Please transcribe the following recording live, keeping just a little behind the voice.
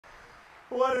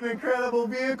What an incredible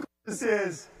vehicle this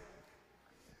is.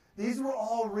 These were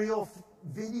all real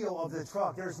video of the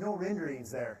truck. There's no renderings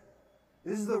there.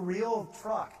 This is the real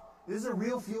truck. This is a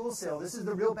real fuel cell. This is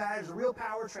the real battery, the real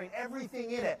powertrain,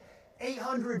 everything in it.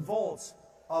 800 volts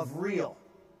of real.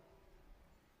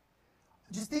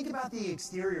 Just think about the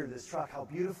exterior of this truck, how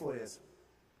beautiful it is.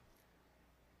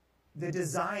 The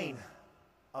design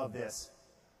of this.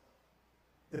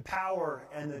 The power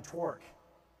and the torque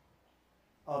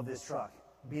of this truck.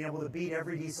 Being able to beat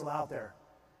every diesel out there.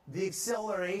 The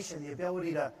acceleration, the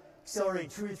ability to accelerate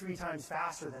 2 or 3 times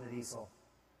faster than a diesel.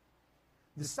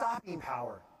 The stopping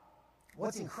power.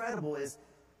 What's incredible is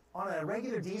on a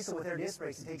regular diesel with air disc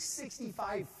brakes, it takes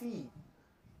 65 feet,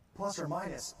 plus or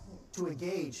minus, to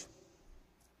engage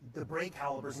the brake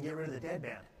calipers and get rid of the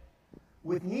deadband.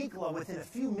 With Nikola, within a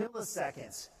few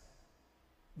milliseconds,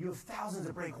 you have thousands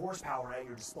of brake horsepower at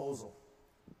your disposal.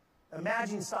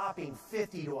 Imagine stopping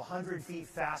 50 to 100 feet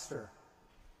faster.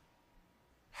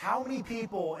 How many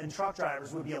people and truck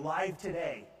drivers would be alive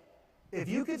today if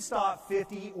you could stop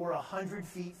 50 or 100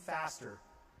 feet faster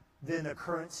than the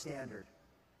current standard?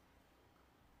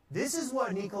 This is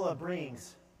what Nikola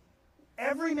brings.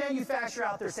 Every manufacturer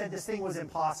out there said this thing was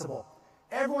impossible.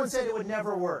 Everyone said it would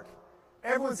never work.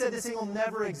 Everyone said this thing will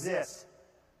never exist.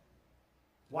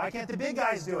 Why can't the big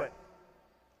guys do it?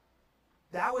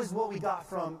 That was what we got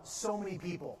from so many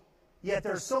people. Yet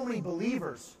there's so many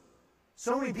believers.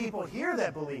 So many people here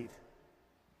that believed.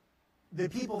 The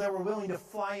people that were willing to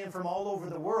fly in from all over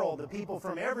the world, the people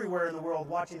from everywhere in the world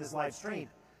watching this live stream,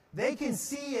 they can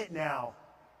see it now.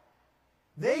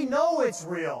 They know it's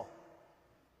real.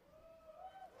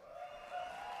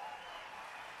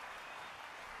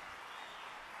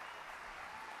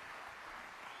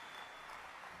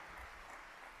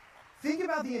 Think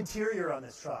about the interior on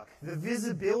this truck, the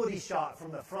visibility shot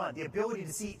from the front, the ability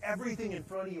to see everything in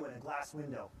front of you in a glass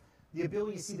window, the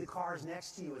ability to see the cars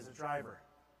next to you as a driver.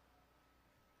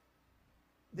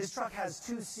 This truck has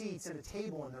 2 seats and a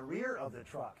table in the rear of the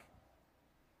truck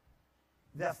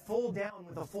that fold down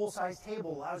with a full-size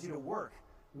table allows you to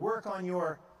work on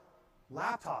your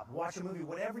laptop, watch a movie,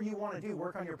 whatever you want to do,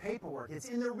 work on your paperwork. It's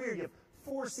in the rear. You have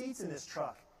 4 seats in this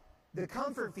truck. The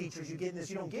comfort features you get in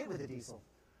this you don't get with a diesel.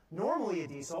 Normally a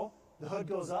diesel, the hood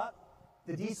goes up,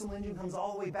 the diesel engine comes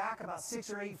all the way back, about 6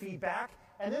 or 8 feet back,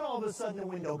 and then all of a sudden the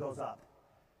window goes up.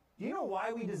 Do you know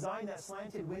why we designed that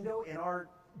slanted window in our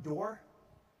door?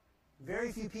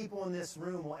 Very few people in this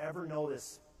room will ever know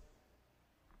this.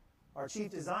 Our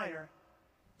chief designer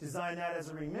designed that as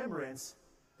a remembrance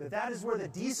that that is where the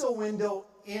diesel window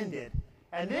ended,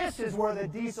 and this is where the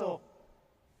diesel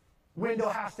window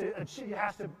has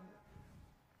to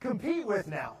compete with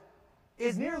now.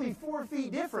 Is nearly 4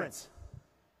 feet difference.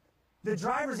 The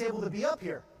driver's able to be up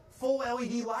here, full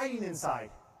LED lighting inside.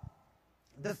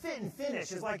 The fit and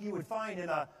finish is like you would find in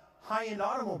a high-end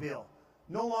automobile.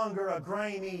 No longer a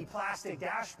grimy plastic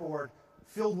dashboard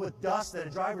filled with dust that a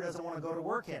driver doesn't want to go to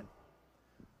work in.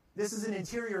 This is an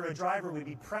interior a driver would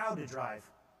be proud to drive.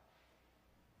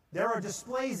 There are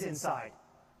displays inside.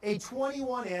 A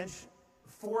 21-inch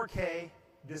 4K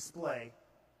display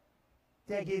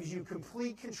that gives you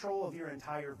complete control of your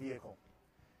entire vehicle.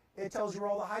 It tells you where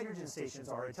all the hydrogen stations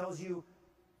are. It tells you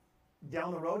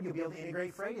down the road you'll be able to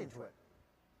integrate freight into it.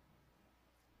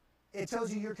 It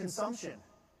tells you your consumption.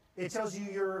 It tells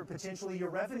you potentially your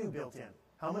revenue built in,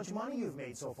 how much money you've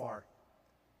made so far.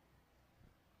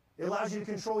 It allows you to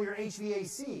control your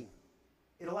HVAC.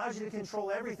 It allows you to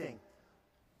control everything.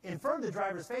 In front of the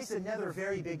driver's face, another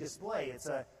very big display. It's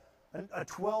a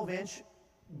 12-inch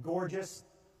gorgeous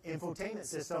infotainment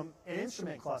system, an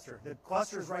instrument cluster. The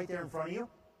cluster is right there in front of you.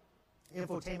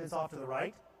 Infotainment's off to the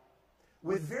right.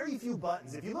 With very few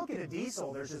buttons. If you look at a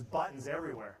diesel, there's just buttons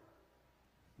everywhere.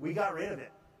 We got rid of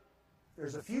it.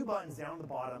 There's a few buttons down at the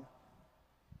bottom.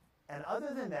 And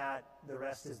other than that, the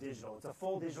rest is digital. It's a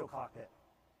full digital cockpit.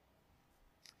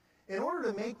 In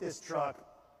order to make this truck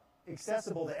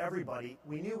accessible to everybody,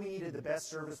 we knew we needed the best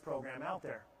service program out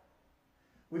there.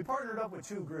 We partnered up with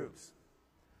 2 groups.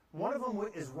 One of them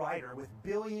is Ryder, with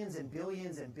billions and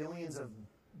billions and billions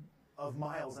of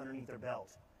miles underneath their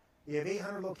belt. They have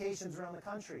 800 locations around the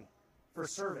country for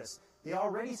service. They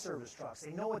already service trucks.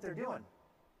 They know what they're doing.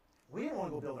 We didn't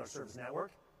want to go build our service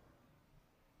network.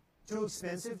 Too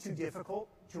expensive, too difficult,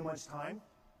 too much time.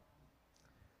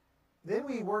 Then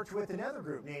we worked with another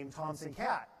group named Thompson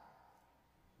Cat.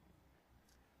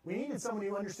 We needed someone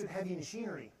who understood heavy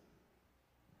machinery.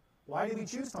 Why did we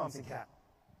choose Thompson Cat?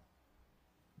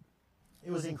 It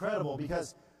was incredible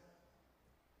because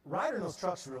Ryder knows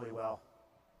trucks really well.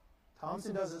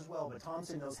 Thompson does as well, but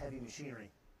Thompson knows heavy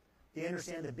machinery. They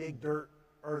understand the big dirt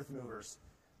earth movers.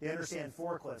 They understand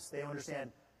forklifts. They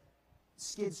understand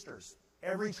skidsters.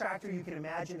 Every tractor you can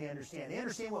imagine, they understand. They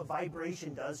understand what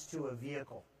vibration does to a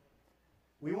vehicle.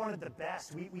 We wanted the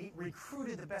best. We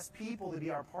recruited the best people to be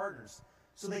our partners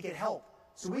so they could help,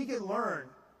 so we could learn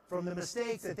from the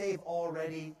mistakes that they've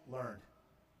already learned.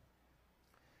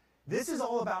 This is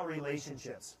all about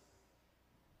relationships.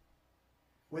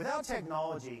 Without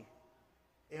technology,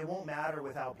 it won't matter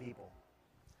without people.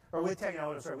 Or with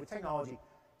technology,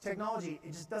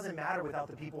 it just doesn't matter without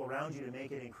the people around you to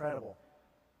make it incredible.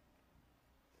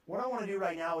 What I want to do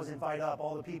right now is invite up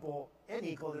all the people at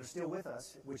Nikola that are still with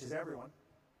us, which is everyone,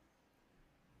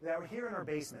 that are here in our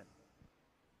basement.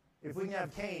 If we can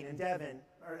have Kane and Kevin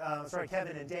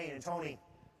and Dane and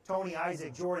Tony,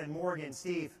 Isaac, Jordan, Morgan,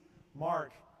 Steve,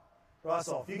 Mark,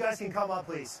 Russell. If you guys can come up,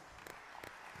 please.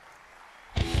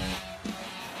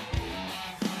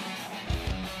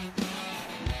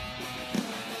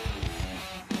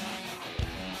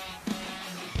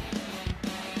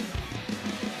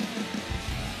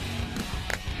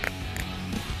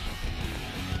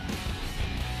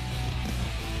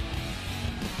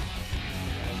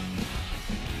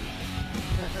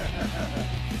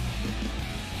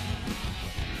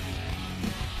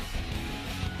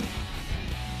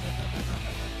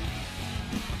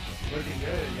 Looking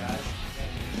good, guys.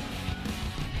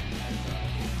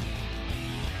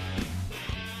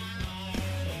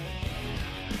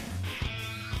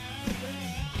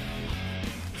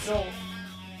 So,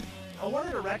 I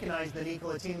wanted to recognize the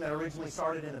Nikola team that originally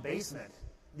started in the basement.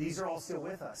 These are all still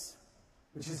with us,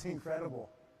 which is incredible.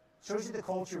 Shows you the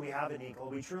culture we have at Nikola.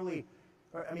 We truly,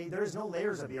 there's no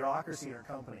layers of bureaucracy in our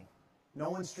company. No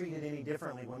one's treated any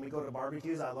differently. When we go to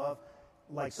barbecues, I love,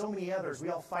 like so many others, we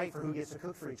all fight for who gets to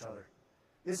cook for each other.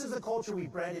 This is the culture we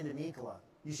bred into Nikola.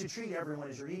 You should treat everyone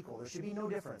as your equal. There should be no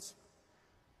difference.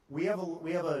 We have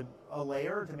a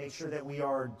layer to make sure that we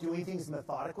are doing things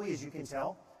methodically, as you can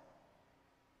tell.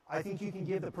 I think you can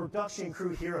give the production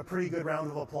crew here a pretty good round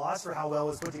of applause for how well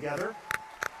it's put together.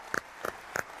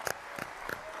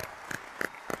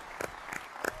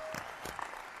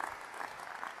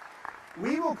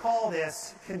 We will call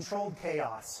this controlled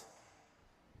chaos.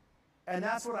 And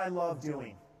that's what I love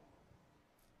doing.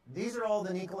 These are all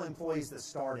the Nikola employees that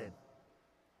started.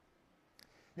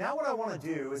 Now what I want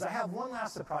to do is I have one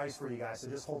last surprise for you guys, so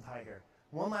just hold tight here.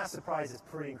 One last surprise that's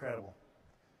pretty incredible.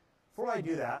 Before I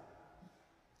do that,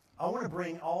 I want to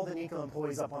bring all the Nikola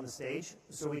employees up on the stage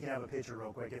so we can have a picture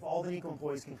real quick. If all the Nikola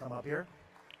employees can come up here.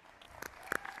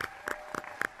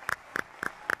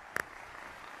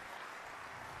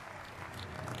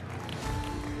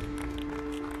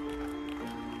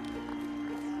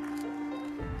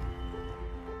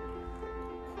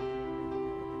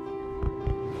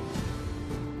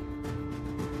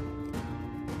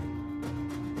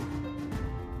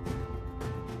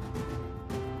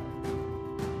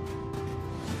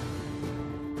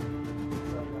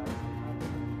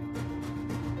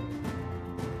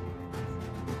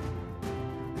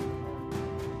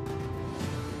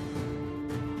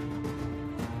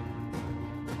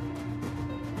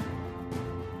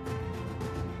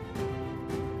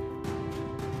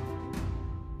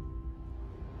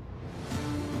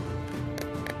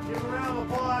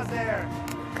 Applause there.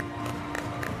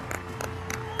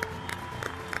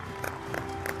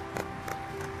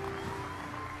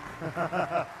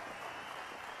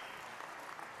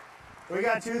 We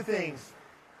got two things.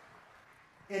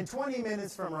 In 20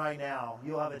 minutes from right now,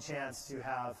 you'll have a chance to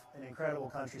have an incredible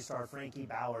country star, Frankie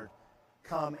Ballard,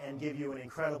 come and give you an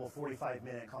incredible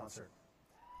 45-minute concert.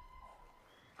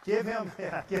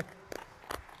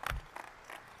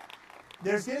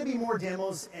 There's going to be more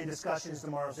demos and discussions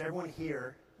tomorrow, so everyone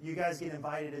here, you guys get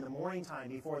invited in the morning time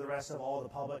before the rest of all the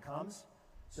public comes.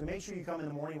 So make sure you come in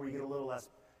the morning where you get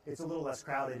it's a little less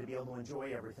crowded to be able to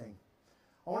enjoy everything.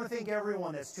 I want to thank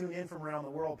everyone that's tuned in from around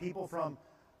the world, people from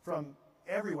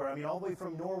everywhere. All the way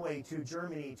from Norway to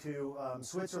Germany to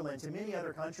Switzerland to many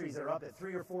other countries that are up at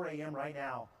 3 or 4 a.m. right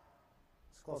now.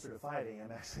 It's closer to 5 a.m.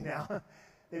 actually now.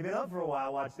 They've been up for a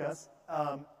while, watched us.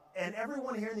 And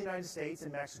everyone here in the United States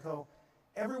and Mexico,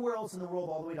 everywhere else in the world,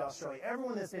 all the way to Australia,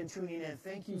 everyone that's been tuning in,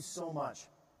 thank you so much.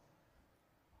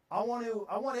 I want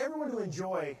everyone to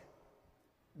enjoy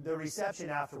the reception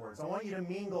afterwards. I want you to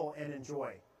mingle and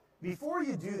enjoy. Before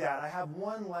you do that, I have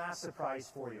one last surprise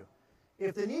for you.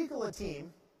 If the Nikola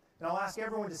team, and I'll ask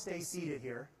everyone to stay seated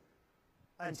here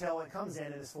until it comes in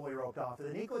and is fully roped off. If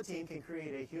the Nikola team can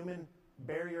create a human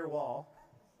barrier wall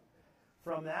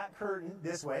from that curtain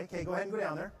this way. Okay, go ahead and go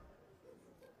down there.